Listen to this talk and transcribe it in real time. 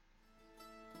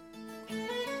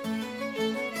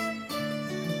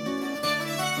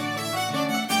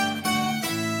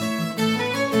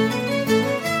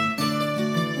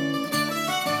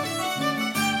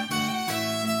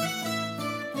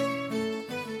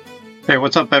Hey,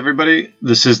 what's up, everybody?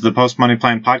 This is the Post Money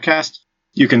Plan podcast.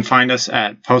 You can find us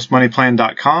at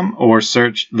postmoneyplan.com or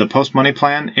search the Post Money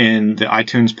Plan in the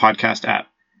iTunes podcast app.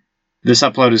 This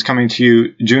upload is coming to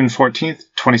you June 14th,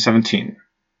 2017.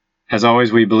 As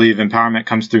always, we believe empowerment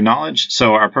comes through knowledge,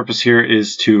 so our purpose here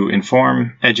is to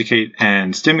inform, educate,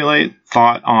 and stimulate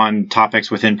thought on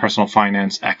topics within personal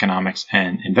finance, economics,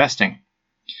 and investing.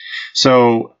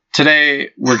 So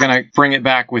today, we're going to bring it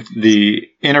back with the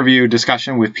interview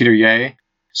discussion with Peter Yeh.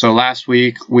 So last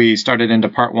week, we started into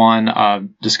part one of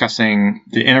discussing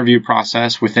the interview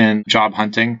process within job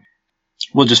hunting.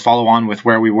 We'll just follow on with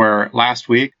where we were last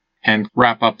week and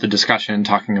wrap up the discussion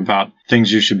talking about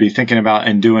things you should be thinking about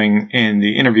and doing in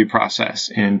the interview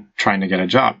process in trying to get a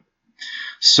job.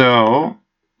 So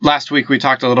last week, we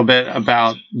talked a little bit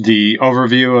about the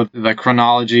overview of the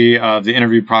chronology of the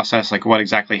interview process, like what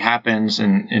exactly happens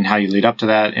and how you lead up to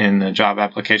that in the job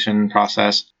application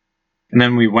process. And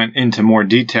then we went into more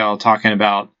detail talking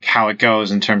about how it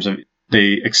goes in terms of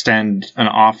they extend an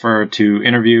offer to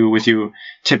interview with you.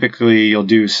 Typically, you'll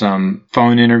do some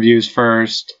phone interviews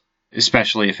first,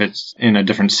 especially if it's in a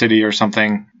different city or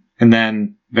something. And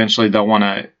then eventually they'll want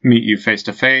to meet you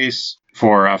face-to-face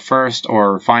for a first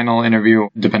or final interview,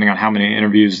 depending on how many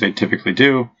interviews they typically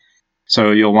do.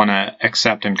 So you'll want to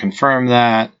accept and confirm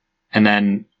that. And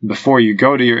then before you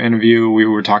go to your interview, we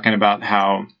were talking about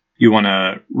how you want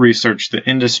to research the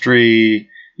industry,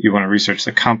 you want to research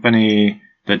the company,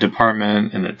 the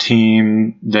department, and the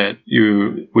team that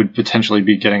you would potentially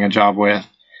be getting a job with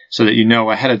so that you know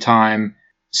ahead of time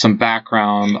some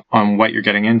background on what you're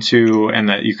getting into and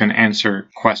that you can answer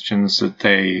questions that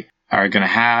they are going to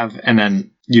have. And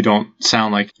then you don't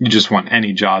sound like you just want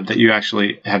any job, that you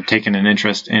actually have taken an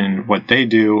interest in what they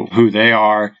do, who they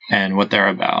are, and what they're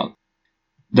about.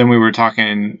 Then we were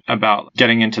talking about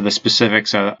getting into the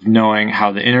specifics of knowing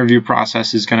how the interview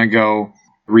process is going to go,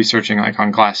 researching like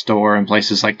on Glassdoor and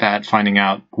places like that, finding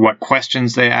out what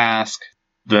questions they ask,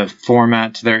 the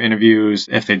format to their interviews,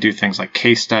 if they do things like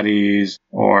case studies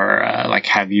or like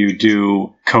have you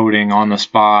do coding on the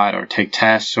spot or take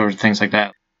tests or things like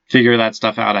that. Figure that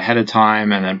stuff out ahead of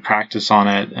time and then practice on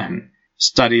it and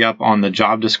study up on the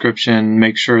job description.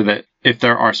 Make sure that if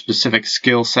there are specific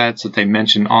skill sets that they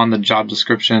mention on the job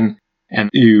description and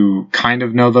you kind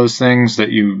of know those things,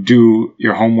 that you do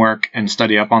your homework and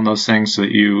study up on those things so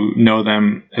that you know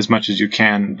them as much as you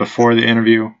can before the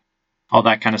interview, all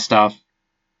that kind of stuff.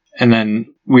 And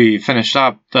then we finished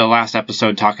up the last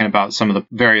episode talking about some of the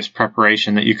various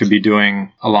preparation that you could be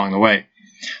doing along the way.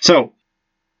 So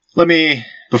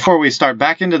before we start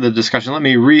back into the discussion, let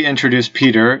me reintroduce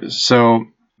Peter. So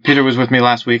Peter was with me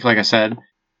last week, like I said.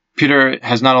 Peter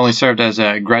has not only served as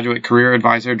a graduate career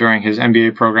advisor during his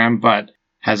MBA program, but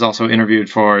has also interviewed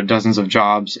for dozens of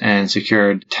jobs and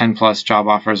secured 10 plus job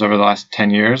offers over the last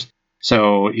 10 years.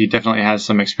 So he definitely has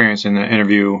some experience in the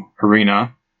interview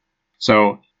arena.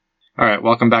 So, all right,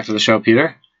 welcome back to the show,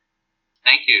 Peter.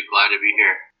 Thank you. Glad to be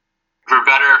here. For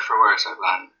better or for worse, I've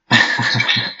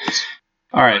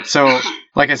All right, so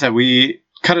like I said, we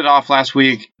cut it off last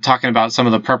week talking about some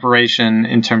of the preparation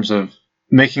in terms of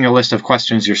making a list of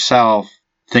questions yourself,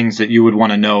 things that you would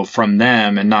want to know from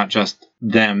them and not just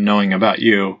them knowing about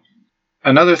you.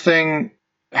 Another thing,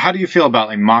 how do you feel about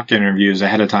like mock interviews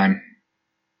ahead of time?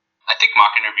 I think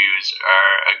mock interviews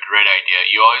are a great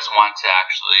idea. You always want to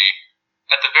actually,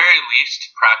 at the very least,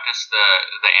 practice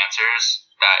the answers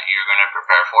that you're going to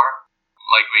prepare for.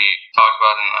 Like we talked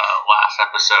about in the last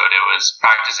episode, it was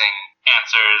practicing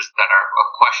answers that are of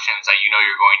questions that you know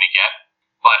you're going to get.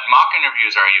 But mock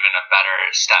interviews are even a better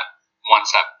step, one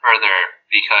step further,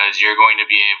 because you're going to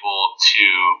be able to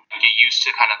get used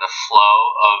to kind of the flow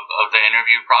of the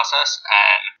interview process,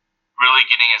 and really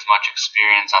getting as much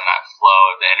experience on that flow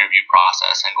of the interview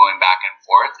process and going back and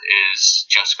forth is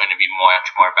just going to be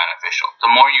much more beneficial.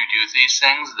 The more you do these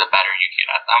things, the better you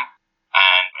get at them.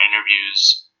 And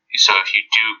interviews, so if you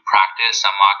do practice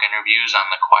some mock interviews on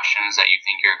the questions that you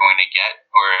think you're going to get,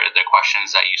 or the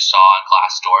questions that you saw on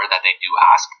Glassdoor that they do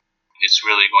ask, it's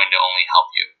really going to only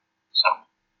help you.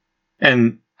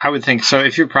 And I would think, so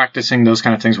if you're practicing those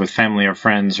kind of things with family or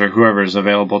friends or whoever is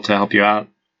available to help you out,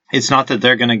 it's not that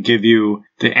they're going to give you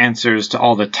the answers to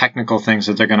all the technical things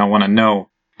that they're going to want to know,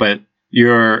 but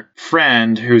your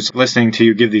friend who's listening to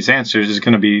you give these answers is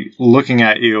going to be looking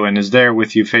at you and is there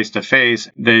with you face to face.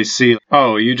 They see,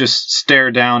 oh, you just stare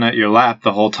down at your lap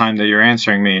the whole time that you're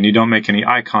answering me and you don't make any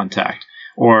eye contact.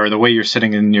 Or the way you're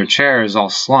sitting in your chair is all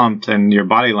slumped and your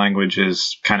body language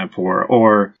is kind of poor.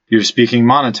 Or you're speaking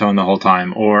monotone the whole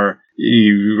time. Or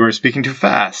you are speaking too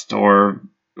fast. Or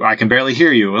I can barely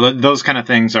hear you. Those kind of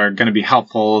things are going to be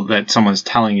helpful that someone's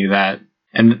telling you that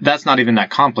And that's not even that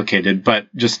complicated,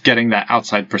 but just getting that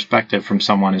outside perspective from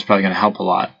someone is probably going to help a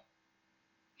lot.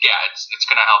 Yeah, it's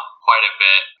going to help quite a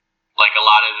bit. Like a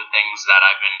lot of the things that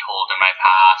I've been told in my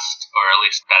past, or at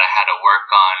least that I had to work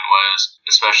on, was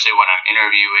especially when I'm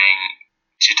interviewing,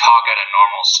 to talk at a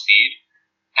normal speed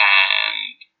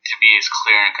and to be as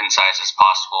clear and concise as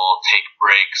possible, take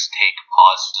breaks, take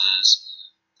pauses.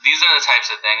 These are the types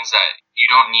of things that you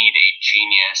don't need a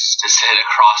genius to sit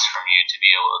across from you to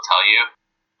be able to tell you,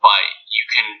 but you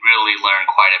can really learn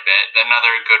quite a bit.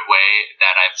 Another good way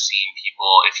that I've seen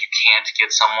people, if you can't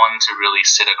get someone to really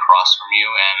sit across from you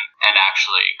and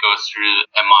actually go through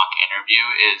a mock interview,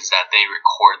 is that they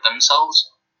record themselves.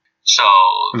 So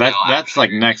that's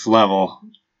like next level.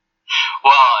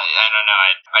 Well, I don't know.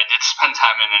 I did spend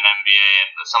time in an MBA,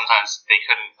 and sometimes they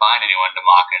couldn't find anyone to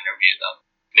mock interview them.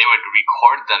 They would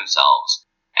record themselves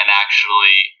and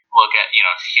actually look at,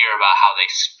 hear about how they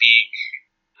speak,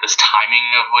 this timing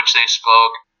of which they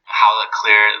spoke, how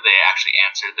clear they actually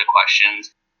answered the questions.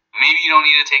 Maybe you don't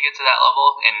need to take it to that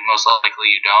level, and most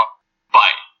likely you don't.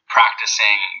 But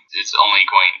practicing is only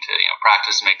going to,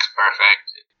 practice makes perfect.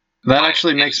 That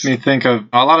actually makes me think of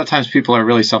a lot of times people are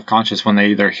really self-conscious when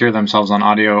they either hear themselves on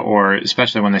audio or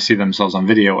especially when they see themselves on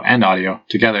video and audio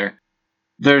together.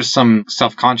 There's some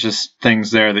self-conscious things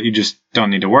there that you just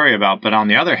don't need to worry about. But on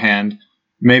the other hand,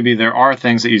 maybe there are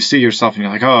things that you see yourself and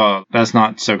you're like, oh, that's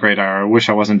not so great, or I wish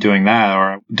I wasn't doing that,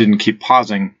 or I didn't keep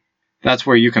pausing. That's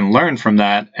where you can learn from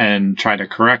that and try to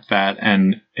correct that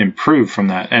and improve from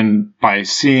that. And by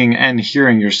seeing and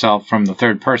hearing yourself from the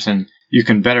third person, you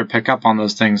can better pick up on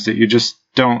those things that you just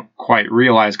don't quite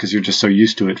realize because you're just so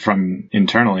used to it from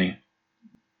internally.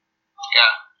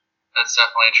 Yeah, that's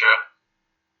definitely true.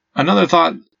 Another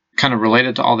thought kind of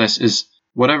related to all this is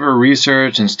whatever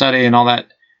research and study and all that,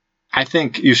 I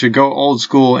think you should go old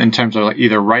school in terms of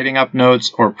either writing up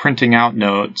notes or printing out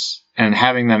notes and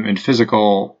having them in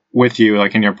physical with you,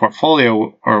 like in your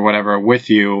portfolio or whatever with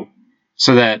you,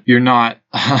 so that you're not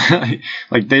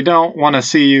like they don't want to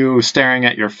see you staring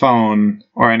at your phone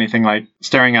or anything, like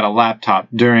staring at a laptop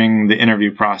during the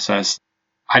interview process.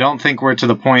 I don't think we're to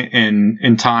the point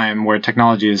in time where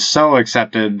technology is so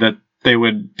accepted that they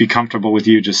would be comfortable with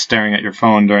you just staring at your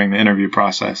phone during the interview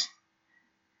process.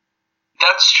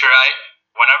 That's true.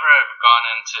 Whenever I've gone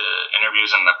into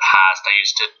interviews in the past, I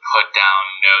used to put down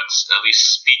notes, at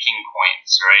least speaking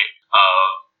points, right, of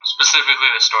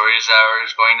specifically the stories that I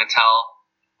was going to tell,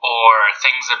 or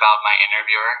things about my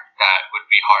interviewer that would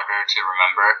be harder to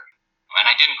remember. And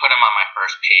I didn't put them on my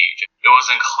first page. It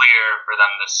wasn't clear for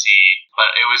them to see, but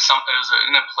it was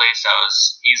in a place that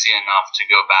was easy enough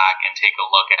to go back and take a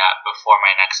look at before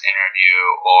my next interview,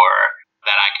 or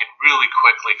that I could really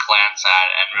quickly glance at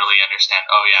and really understand,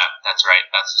 oh yeah, that's right,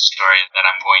 that's the story that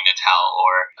I'm going to tell,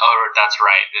 or oh, that's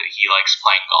right, that he likes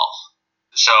playing golf.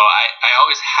 So I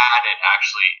always had it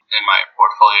actually in my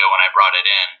portfolio when I brought it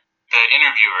in. The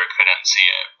interviewer couldn't see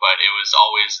it, but it was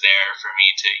always there for me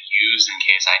to use in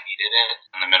case I needed it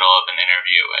in the middle of an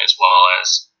interview, as well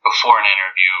as before an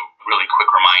interview, really quick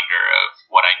reminder of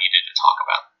what I needed to talk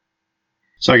about.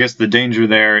 So I guess the danger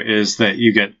there is that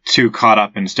you get too caught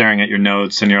up in staring at your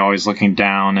notes and you're always looking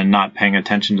down and not paying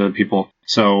attention to the people.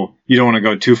 So you don't want to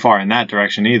go too far in that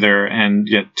direction either and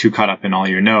get too caught up in all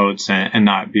your notes and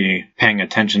not be paying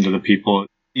attention to the people.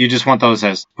 You just want those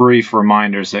as brief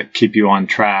reminders that keep you on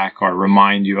track or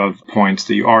remind you of points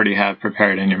that you already have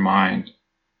prepared in your mind.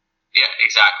 Yeah,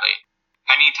 exactly.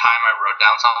 Anytime I wrote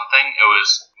down something, it was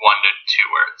 1 to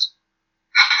 2 words.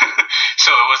 So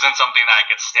it wasn't something that I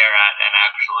could stare at and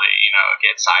actually,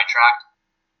 get sidetracked.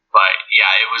 But yeah,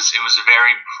 it was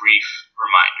very brief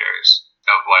reminders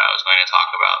of what I was going to talk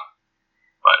about.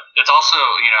 But it's also,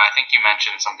 I think you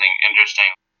mentioned something interesting.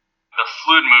 The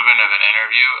fluid movement of an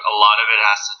interview, a lot of it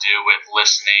has to do with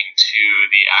listening to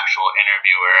the actual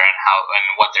interviewer and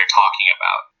what they're talking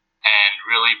about, and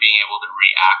really being able to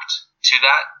react to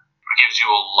that gives you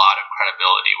a lot of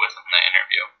credibility within the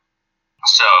interview.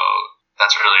 So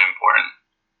that's really important.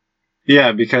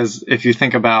 Yeah, because if you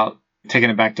think about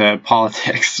taking it back to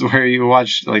politics, where you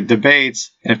watch like debates,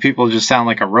 and if people just sound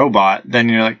like a robot, then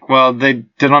you're like, well, they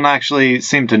don't actually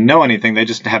seem to know anything. They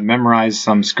just have memorized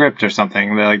some script or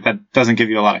something. They're like, that doesn't give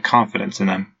you a lot of confidence in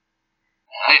them.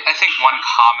 I think one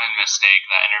common mistake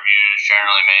that interviewers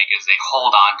generally make is they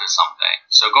hold on to something.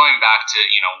 So going back to,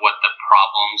 what the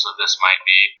problems of this might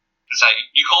be, is that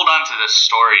you hold on to this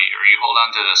story or you hold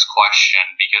on to this question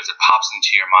because it pops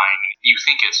into your mind. You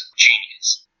think it's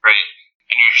genius, right?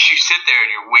 And you sit there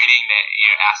and you're waiting to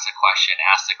ask the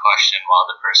question while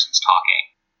the person's talking.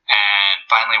 And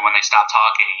finally, when they stop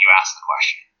talking, you ask the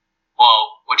question.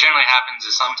 Well, what generally happens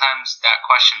is sometimes that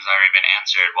question's already been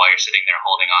answered while you're sitting there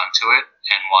holding on to it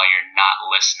and while you're not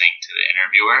listening to the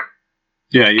interviewer.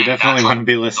 Yeah, you definitely want to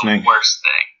be listening. The worst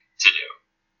thing to do.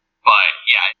 But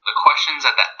yeah, the questions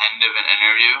at the end of an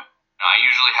interview, I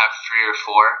usually have 3 or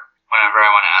 4 whenever I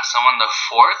want to ask someone. The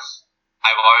 4th,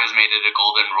 I've always made it a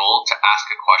golden rule to ask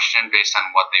a question based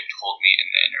on what they've told me in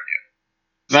the interview.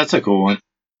 That's a cool one.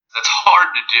 That's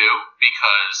hard to do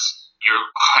because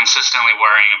you're consistently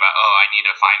worrying about, I need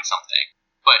to find something.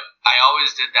 But I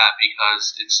always did that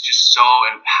because it's just so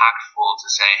impactful to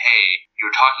say, hey, you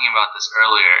were talking about this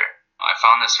earlier. I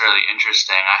found this really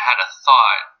interesting. I had a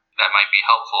thought that might be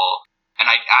helpful. And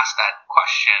I asked that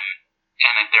question,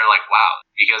 and they're like, wow.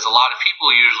 Because a lot of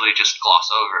people usually just gloss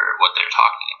over what they're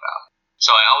talking about.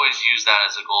 So I always use that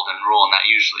as a golden rule, and that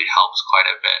usually helps quite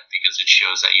a bit because it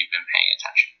shows that you've been paying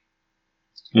attention.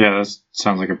 Yeah, that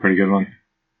sounds like a pretty good one.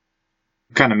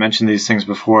 Kind of mentioned these things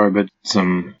before, but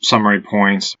some summary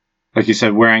points. Like you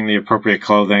said, wearing the appropriate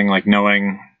clothing, like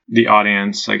knowing the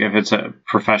audience, like if it's a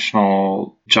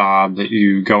professional job that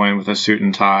you go in with a suit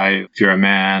and tie if you're a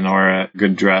man, or a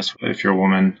good dress if you're a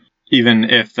woman. Even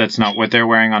if that's not what they're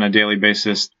wearing on a daily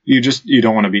basis, you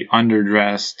don't want to be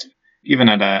underdressed. Even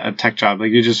at a tech job,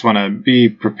 like you just want to be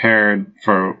prepared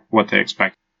for what they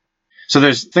expect. So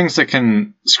there's things that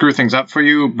can screw things up for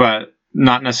you, but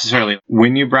not necessarily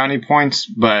win you brownie points,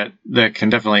 but that can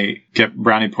definitely get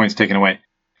brownie points taken away.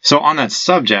 So on that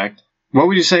subject, what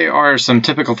would you say are some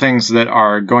typical things that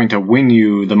are going to win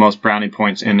you the most brownie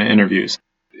points in interviews?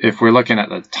 If we're looking at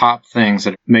the top things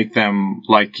that make them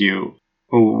like you,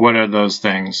 what are those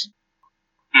things?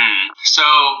 So,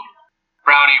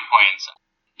 brownie points.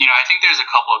 I think there's a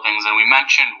couple of things, and we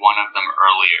mentioned one of them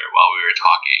earlier while we were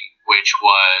talking, which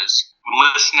was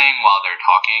listening while they're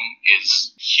talking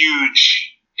is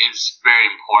huge, is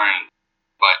very important.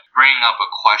 But bringing up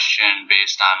a question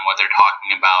based on what they're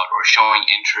talking about or showing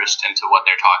interest into what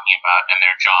they're talking about and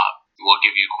their job will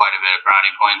give you quite a bit of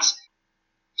brownie points.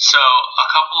 So a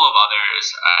couple of others,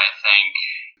 I think,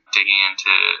 digging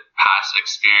into past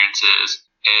experiences,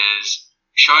 is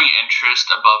showing interest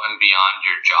above and beyond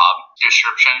your job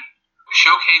description.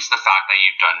 Showcase the fact that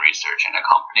you've done research in a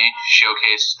company.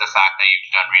 Showcase the fact that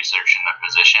you've done research in the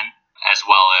position, as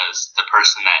well as the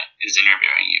person that is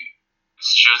interviewing you. It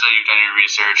shows that you've done your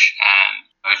research, and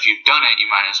if you've done it,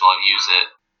 you might as well use it.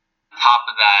 On top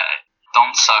of that,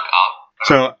 don't suck up.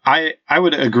 So I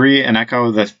would agree and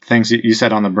echo the things that you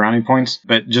said on the brownie points,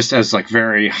 but just as like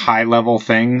very high level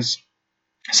things,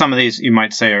 some of these you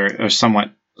might say are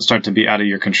somewhat start to be out of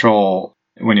your control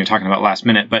when you're talking about last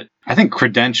minute. But I think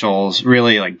credentials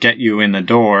really like get you in the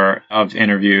door of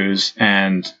interviews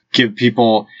and give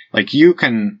people, like, you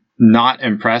can not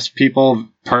impress people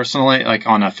personally, like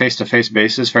on a face-to-face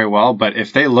basis very well. But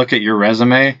if they look at your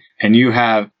resume and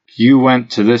you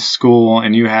went to this school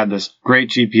and you had this great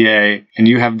GPA and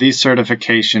you have these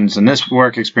certifications and this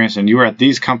work experience and you were at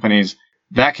these companies,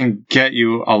 that can get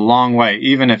you a long way.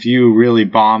 Even if you really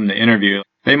bomb the interview,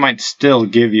 they might still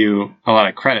give you a lot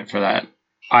of credit for that,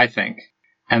 I think.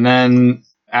 And then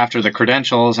after the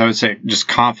credentials, I would say just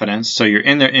confidence. So you're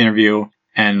in the interview,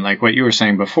 and like what you were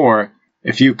saying before,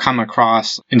 if you come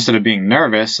across, instead of being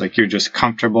nervous, like you're just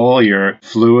comfortable, you're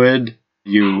fluid,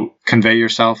 you convey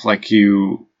yourself like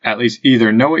you at least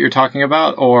either know what you're talking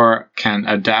about or can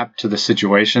adapt to the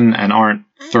situation and aren't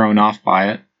thrown off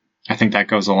by it, I think that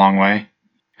goes a long way.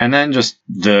 And then just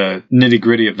the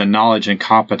nitty-gritty of the knowledge and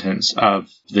competence of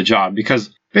the job.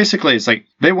 Because basically it's like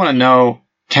they want to know,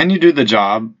 can you do the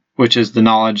job, which is the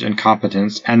knowledge and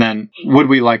competence, and then would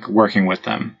we like working with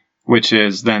them, which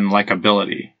is then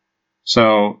likability.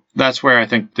 So that's where I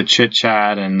think the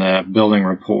chit-chat and the building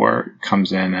rapport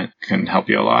comes in and can help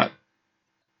you a lot.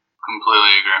 Completely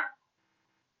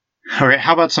agree. Okay,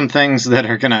 how about some things that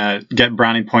are going to get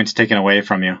brownie points taken away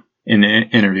from you in the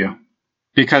interview?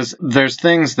 Because there's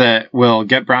things that will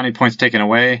get brownie points taken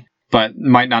away, but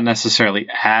might not necessarily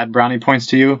add brownie points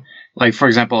to you. Like, for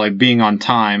example, like being on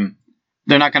time.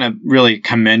 They're not going to really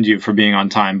commend you for being on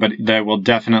time, but they will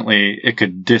definitely, it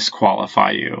could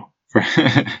disqualify you for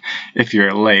if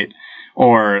you're late.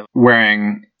 Or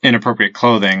wearing inappropriate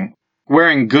clothing.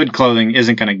 Wearing good clothing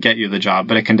isn't going to get you the job,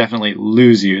 but it can definitely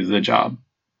lose you the job.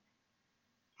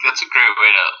 That's a great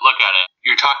way to look at it.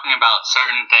 You're talking about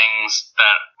certain things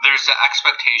that there's the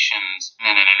expectations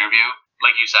in an interview,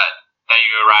 like you said, that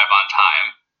you arrive on time,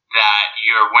 that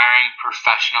you're wearing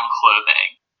professional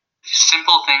clothing.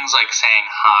 Simple things like saying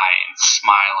hi and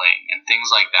smiling and things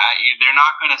like that, they're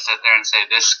not going to sit there and say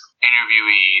this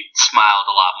interviewee smiled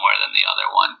a lot more than the other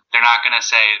one. They're not going to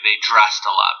say they dressed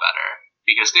a lot better.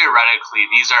 because theoretically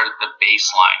these are the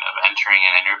baseline of entering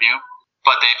an interview,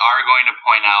 but they are going to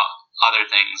point out other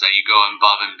things that you go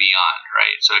above and beyond,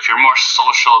 right? So if you're more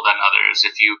social than others,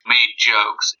 if you made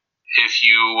jokes, if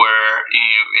you were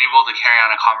able to carry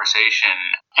on a conversation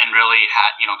and really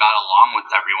had got along with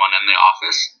everyone in the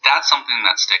office, that's something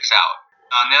that sticks out.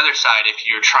 On the other side, if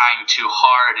you're trying too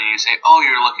hard and you say, "Oh,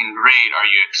 you're looking great, are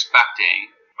you expecting?"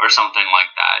 or something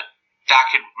like that, that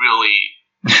could really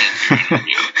end your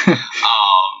interview.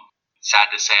 Sad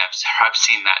to say, I've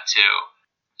seen that too.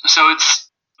 So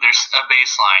there's a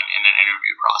baseline in an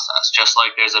interview process, just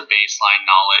like there's a baseline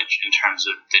knowledge in terms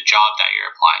of the job that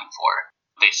you're applying for.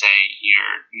 They say you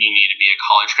need to be a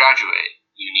college graduate,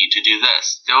 you need to do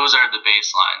this. Those are the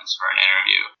baselines for an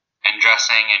interview. And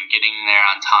dressing and getting there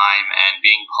on time and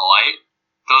being polite,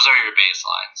 those are your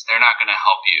baselines. They're not going to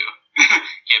help you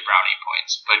get brownie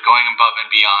points. But going above and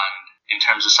beyond in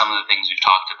terms of some of the things we've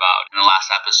talked about in the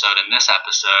last episode and this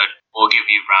episode will give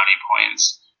you brownie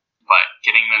points. But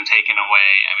getting them taken away,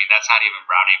 I mean, that's not even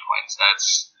brownie points.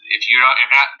 That's if you're not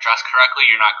dressed correctly,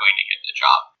 you're not going to get the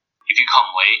job. If you come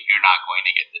late, you're not going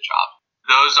to get the job.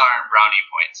 Those aren't brownie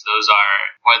points. Those are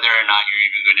whether or not you're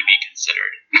even going to be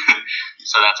considered.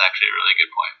 So that's actually a really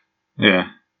good point. Yeah.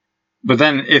 But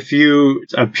then if you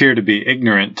appear to be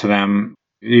ignorant to them,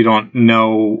 you don't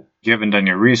know, you haven't done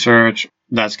your research,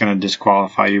 that's going to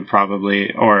disqualify you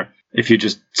probably. Or if you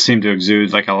just seem to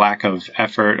exude like a lack of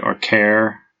effort or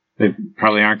care, they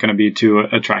probably aren't going to be too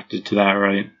attracted to that,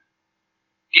 right?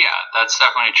 Yeah, that's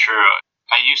definitely true.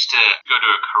 I used to go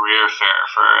to a career fair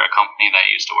for a company that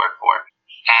I used to work for,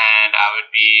 and I would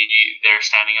be there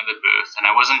standing in the booth, and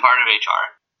I wasn't part of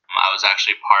HR. I was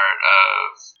actually part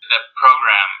of the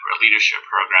program, or leadership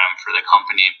program for the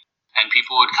company, and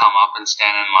people would come up and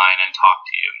stand in line and talk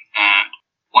to you. And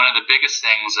one of the biggest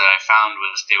things that I found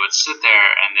was they would sit there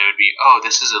and they would be, "Oh,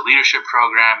 this is a leadership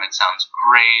program, it sounds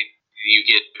great. You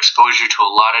get exposure to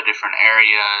a lot of different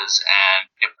areas, and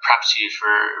it preps you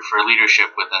for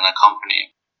leadership within a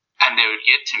company." And they would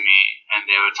get to me, and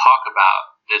they would talk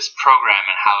about this program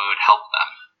and how it would help them.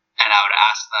 And I would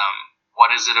ask them, "What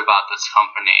is it about this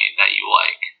company that you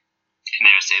like?" And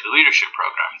they would say, "The leadership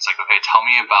program." It's like, okay, tell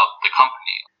me about the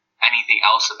company, anything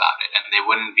else about it. And they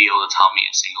wouldn't be able to tell me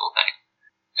a single thing,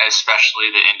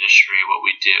 especially the industry, what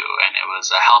we do. And it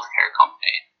was a healthcare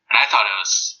company. And I thought it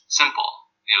was simple.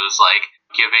 It was like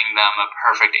giving them a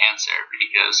perfect answer,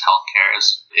 because healthcare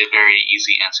is a very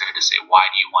easy answer to say, why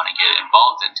do you want to get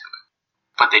involved into it?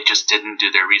 But they just didn't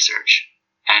do their research.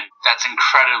 And that's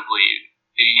incredibly,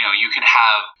 you can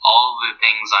have all the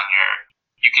things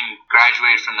you can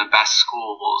graduate from the best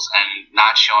schools, and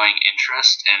not showing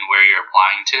interest in where you're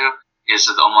applying to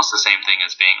is almost the same thing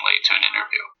as being late to an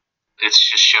interview. It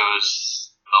just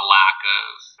shows the lack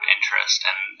of interest,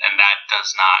 and that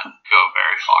does not go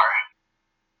very far.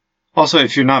 Also,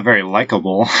 if you're not very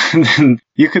likable, then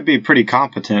you could be pretty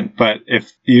competent, but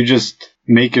if you just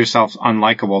make yourself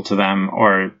unlikable to them,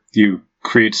 or you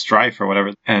create strife or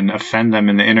whatever and offend them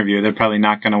in the interview, they're probably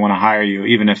not going to want to hire you,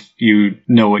 even if you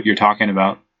know what you're talking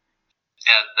about.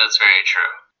 Yeah, that's very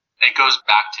true. It goes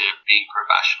back to being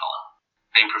professional.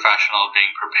 Being professional,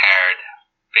 being prepared,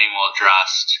 being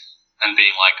well-dressed, and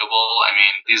being likable. I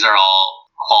mean, these are all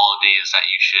qualities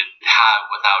that you should have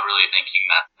without really thinking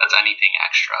that that's anything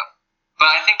extra. But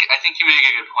I think you make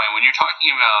a good point. When you're talking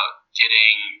about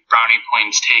getting brownie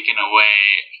points taken away,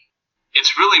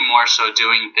 it's really more so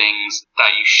doing things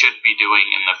that you should be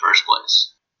doing in the first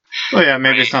place. Well, yeah,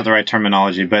 maybe it's not the right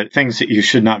terminology, but things that you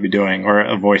should not be doing or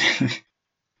avoiding.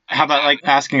 How about like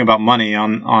asking about money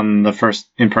on the first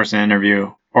in-person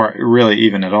interview, or really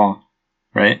even at all,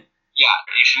 right? Yeah,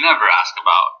 you should never ask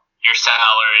about your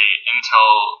salary until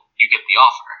you get the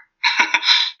offer.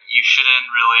 You shouldn't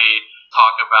really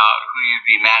talk about who you'd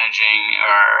be managing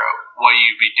or what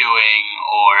you'd be doing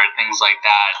or things like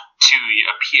that to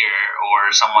a peer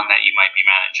or someone that you might be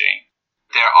managing.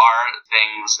 There are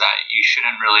things that you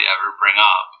shouldn't really ever bring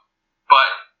up.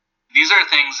 But these are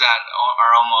things that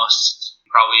are almost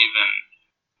probably even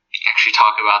actually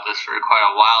talk about this for quite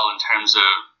a while in terms of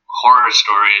horror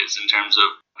stories, in terms of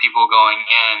people going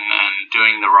in and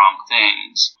doing the wrong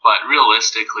things. But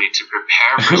realistically, to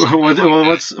prepare for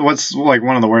something what's like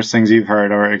one of the worst things you've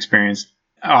heard or experienced?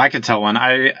 Oh, I could tell one.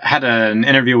 I had an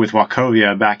interview with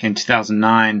Wachovia back in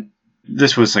 2009.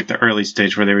 This was like the early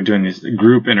stage where they were doing these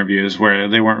group interviews where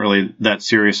they weren't really that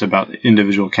serious about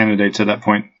individual candidates at that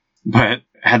point, but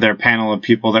had their panel of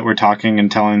people that were talking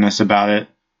and telling us about it.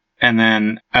 And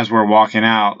then as we're walking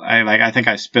out, I think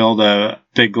I spilled a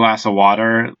big glass of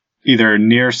water either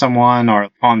near someone or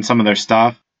on some of their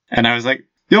stuff. And I was like,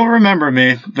 you'll remember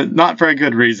me, but not for a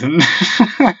good reason.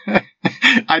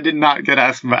 I did not get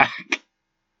asked back.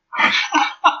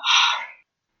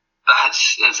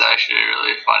 That's actually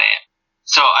really funny.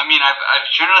 So, I mean,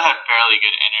 I've generally had fairly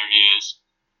good interviews.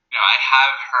 I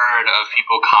have heard of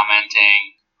people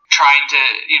commenting, trying to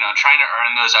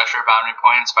earn those extra boundary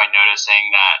points by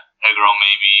noticing that a girl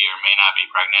may be or may not be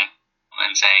pregnant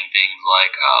and saying things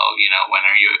like, oh, when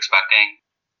are you expecting?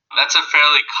 That's a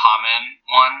fairly common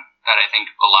one that I think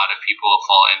a lot of people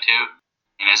fall into.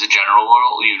 And as a general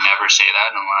rule, you never say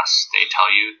that unless they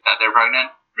tell you that they're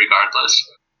pregnant, regardless.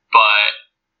 But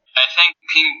I think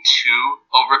being too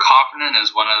overconfident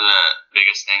is one of the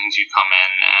biggest things. You come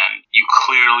in and you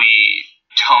clearly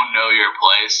don't know your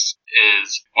place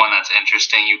is one that's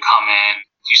interesting. You come in,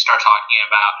 you start talking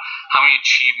about how many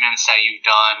achievements that you've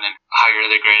done and how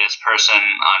you're the greatest person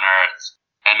on earth.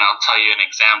 And I'll tell you an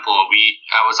example.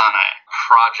 I was on a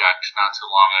project not too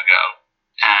long ago,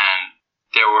 and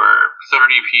there were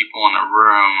 30 people in a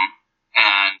room,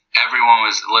 and everyone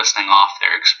was listing off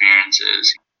their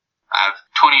experiences. I have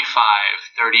 25,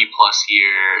 30 plus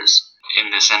years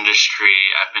in this industry.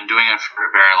 I've been doing it for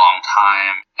a very long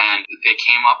time. And it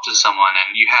came up to someone,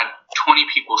 and you had 20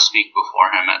 people speak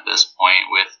before him at this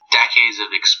point with decades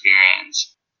of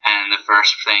experience. And the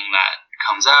first thing that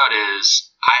comes out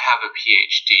is, I have a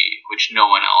PhD, which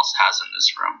no one else has in this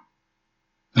room.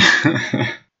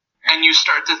 And you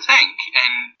start to think,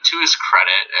 and to his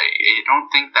credit, I don't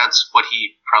think that's what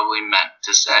he probably meant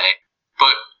to say.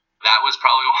 But that was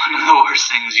probably one of the worst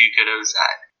things you could have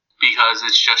said, because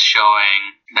it's just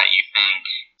showing that you think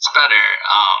it's better,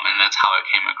 and that's how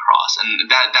it came across. And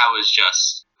that was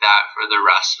just that for the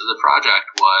rest of the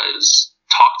project was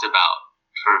talked about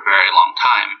for a very long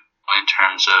time in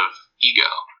terms of ego.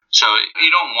 So you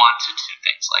don't want to do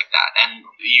things like that. And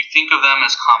you think of them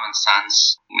as common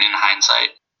sense in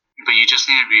hindsight, but you just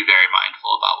need to be very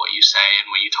mindful about what you say and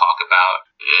what you talk about,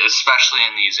 especially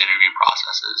in these interview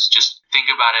processes. Just think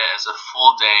about it as a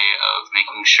full day of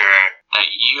making sure that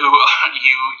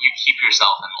you keep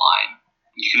yourself in line.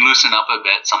 You can loosen up a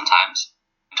bit sometimes,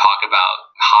 talk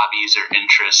about hobbies or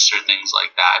interests or things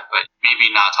like that, but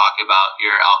maybe not talk about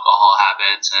your alcohol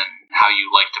habits and how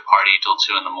you like to party till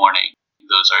 2 a.m.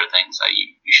 Those are things that you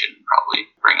shouldn't probably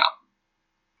bring up.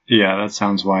 Yeah, that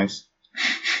sounds wise.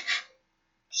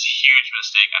 It's a huge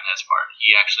mistake on his part.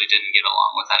 He actually didn't get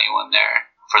along with anyone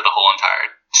there for the whole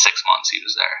entire 6 months he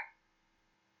was there.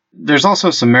 There's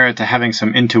also some merit to having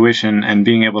some intuition and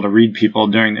being able to read people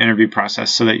during the interview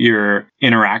process so that you're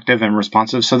interactive and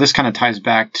responsive. So this kind of ties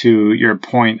back to your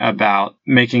point about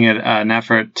making it an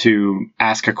effort to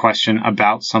ask a question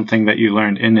about something that you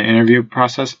learned in the interview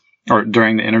process or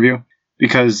during the interview.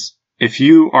 Because if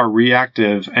you are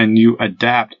reactive and you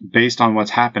adapt based on what's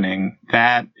happening,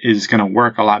 that is going to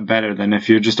work a lot better than if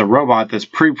you're just a robot that's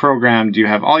pre-programmed, you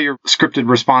have all your scripted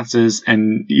responses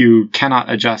and you cannot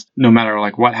adjust no matter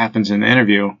what happens in the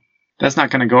interview. That's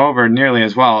not going to go over nearly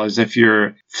as well as if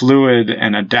you're fluid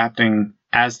and adapting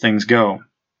as things go.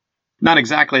 Not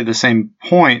exactly the same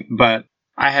point, but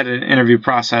I had an interview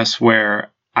process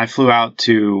where I flew out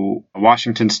to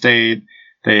Washington State.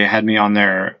 They had me on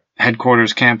their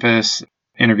headquarters campus,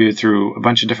 interviewed through a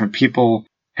bunch of different people,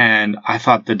 and I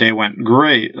thought the day went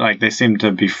great. They seemed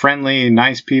to be friendly,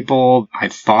 nice people. I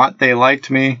thought they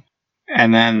liked me.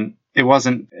 And then it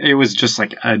was just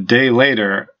a day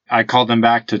later, I called them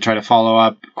back to try to follow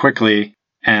up quickly,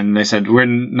 and they said, we're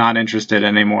not interested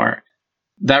anymore.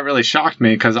 That really shocked me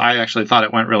because I actually thought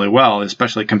it went really well,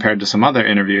 especially compared to some other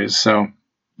interviews. So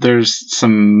there's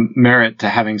some merit to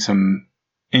having some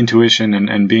intuition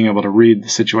and being able to read the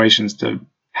situations to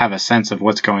have a sense of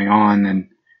what's going on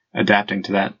and adapting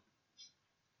to that.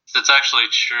 That's actually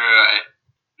true.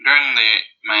 During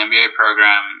my MBA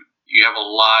program, you have a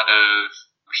lot of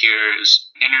peers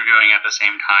interviewing at the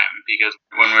same time, because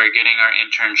when we're getting our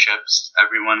internships,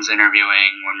 everyone's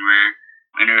interviewing. When we're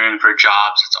interviewing for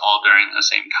jobs, it's all during the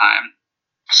same time.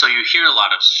 So you hear a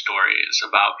lot of stories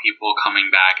about people coming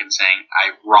back and saying,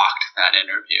 I rocked that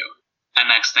interview.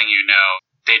 And next thing you know,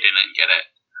 they didn't get it.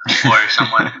 Or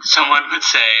someone would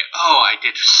say, oh, I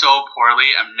did so poorly,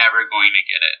 I'm never going to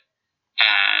get it.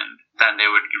 And then they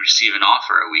would receive an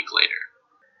offer a week later.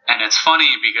 And it's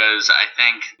funny because I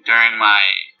think during my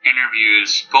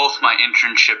interviews, both my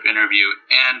internship interview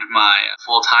and my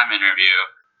full-time interview,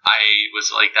 I was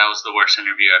like, that was the worst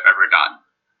interview I've ever done.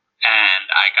 And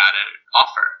I got an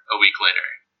offer a week later.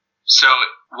 So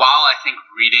while I think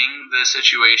reading the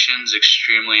situation is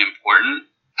extremely important,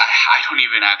 I don't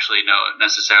even actually know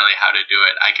necessarily how to do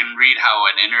it. I can read how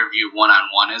an interview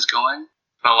one-on-one is going,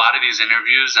 but a lot of these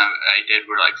interviews I did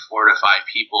were 4 to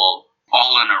 5 people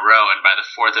all in a row, and by the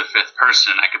 4th or 5th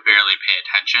person, I could barely pay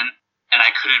attention. and I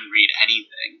couldn't read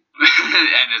anything.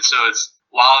 And so it's,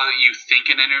 while you think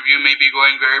an interview may be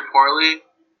going very poorly,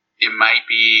 it might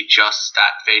be just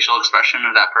that facial expression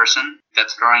of that person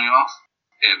that's throwing you off.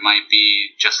 It might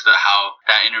be just how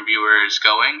that interviewer is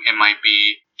going. It might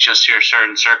be just your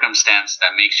certain circumstance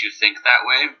that makes you think that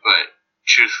way. But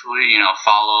truthfully,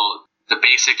 follow the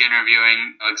basic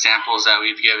interviewing examples that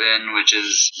we've given, which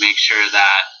is make sure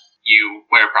that you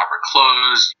wear proper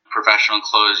clothes, professional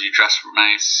clothes, you dress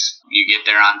nice, you get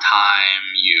there on time,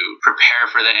 you prepare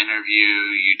for the interview,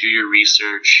 you do your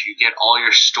research, you get all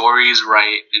your stories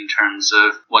right in terms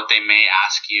of what they may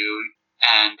ask you,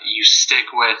 and you stick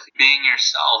with being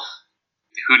yourself.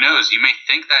 Who knows? You may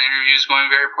think that interview is going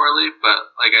very poorly, but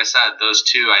like I said, those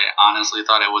two I honestly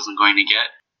thought I wasn't going to get,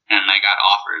 and I got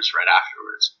offers right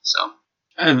afterwards. So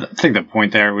I think the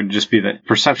point there would just be that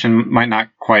perception might not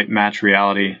quite match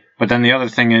reality. But then the other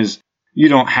thing is you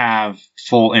don't have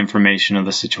full information of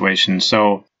the situation.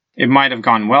 So it might have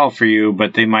gone well for you,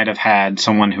 but they might have had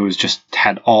someone who was just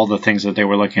had all the things that they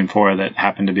were looking for that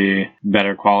happened to be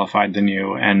better qualified than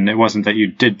you. And it wasn't that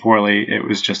you did poorly. It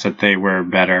was just that they were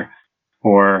better.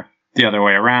 Or the other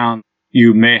way around.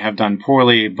 You may have done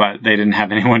poorly, but they didn't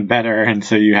have anyone better, and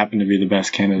so you happen to be the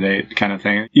best candidate kind of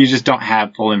thing. You just don't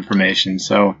have full information.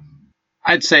 So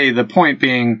I'd say the point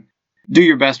being, do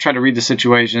your best, try to read the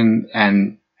situation,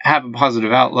 and have a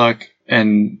positive outlook,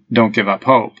 and don't give up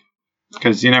hope,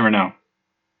 because you never know.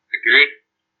 Agreed.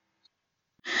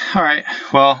 All right,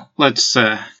 well, let's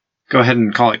go ahead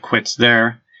and call it quits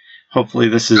there. Hopefully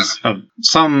this is of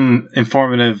some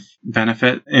informative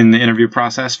benefit in the interview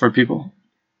process for people.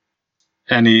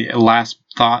 Any last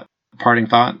thought, parting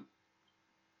thought?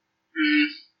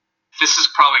 This is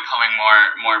probably coming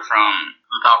more from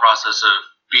the thought process of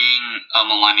being a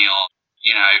millennial.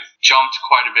 I've jumped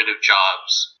quite a bit of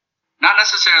jobs, not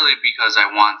necessarily because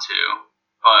I want to,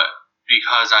 but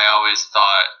because I always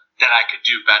thought that I could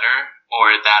do better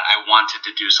or that I wanted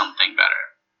to do something better.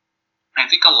 I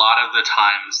think a lot of the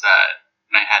times that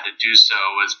I had to do so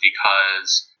was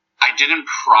because I didn't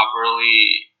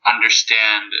properly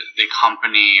understand the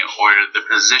company or the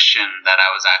position that I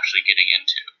was actually getting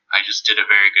into. I just did a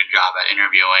very good job at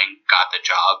interviewing, got the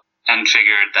job, and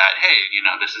figured that, hey,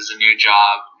 this is a new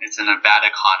job, it's in a bad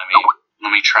economy, let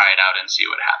me try it out and see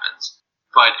what happens.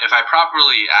 But if I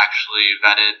properly actually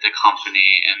vetted the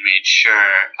company and made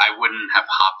sure, I wouldn't have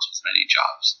hopped as many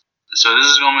jobs. So this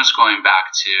is almost going back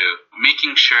to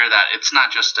making sure that it's not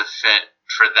just a fit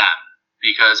for them,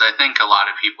 because I think a lot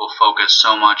of people focus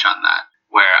so much on that,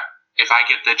 where if I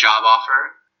get the job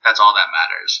offer, that's all that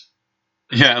matters.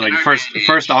 Yeah, like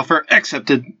first offer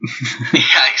accepted.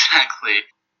 Yeah, exactly.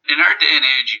 In our day and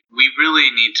age, we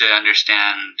really need to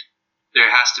understand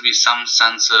there has to be some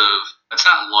sense of, it's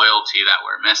not loyalty that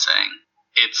we're missing.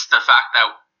 It's the fact that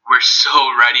we're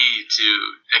so ready to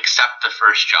accept the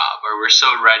first job, or we're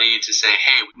so ready to say,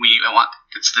 hey,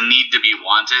 it's the need to be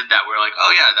wanted that we're like,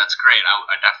 oh yeah, that's great,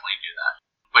 I definitely do that.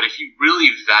 But if you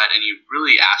really vet and you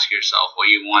really ask yourself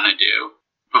what you want to do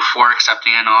before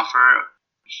accepting an offer,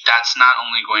 that's not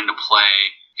only going to play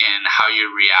in how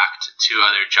you react to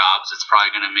other jobs, it's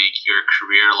probably going to make your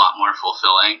career a lot more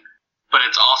fulfilling, but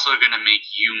it's also going to make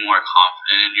you more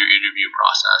confident in your interview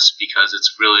process, because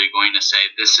it's really going to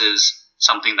say, this is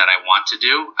something that I want to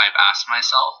do. I've asked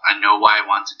myself, I know why I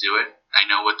want to do it, I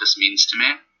know what this means to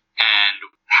me, and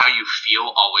how you feel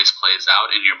always plays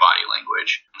out in your body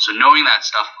language. So knowing that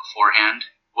stuff beforehand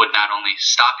would not only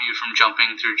stop you from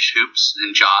jumping through hoops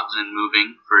and jobs and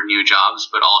moving for new jobs,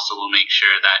 but also will make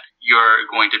sure that you're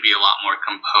going to be a lot more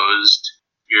composed.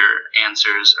 Your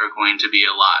answers are going to be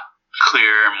a lot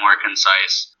clearer and more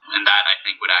concise, and that I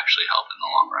think would actually help in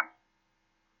the long run.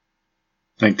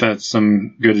 I think that's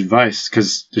some good advice,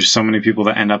 because there's so many people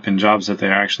that end up in jobs that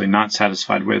they're actually not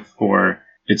satisfied with, or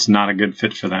it's not a good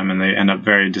fit for them, and they end up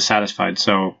very dissatisfied.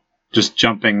 So just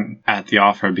jumping at the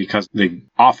offer because they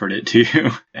offered it to you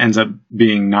ends up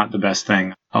being not the best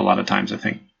thing a lot of times, I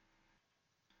think.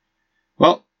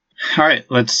 Well, all right,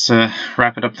 let's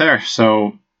wrap it up there.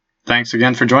 So thanks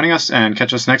again for joining us, and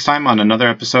catch us next time on another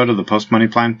episode of the Post Money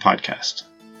Plan podcast.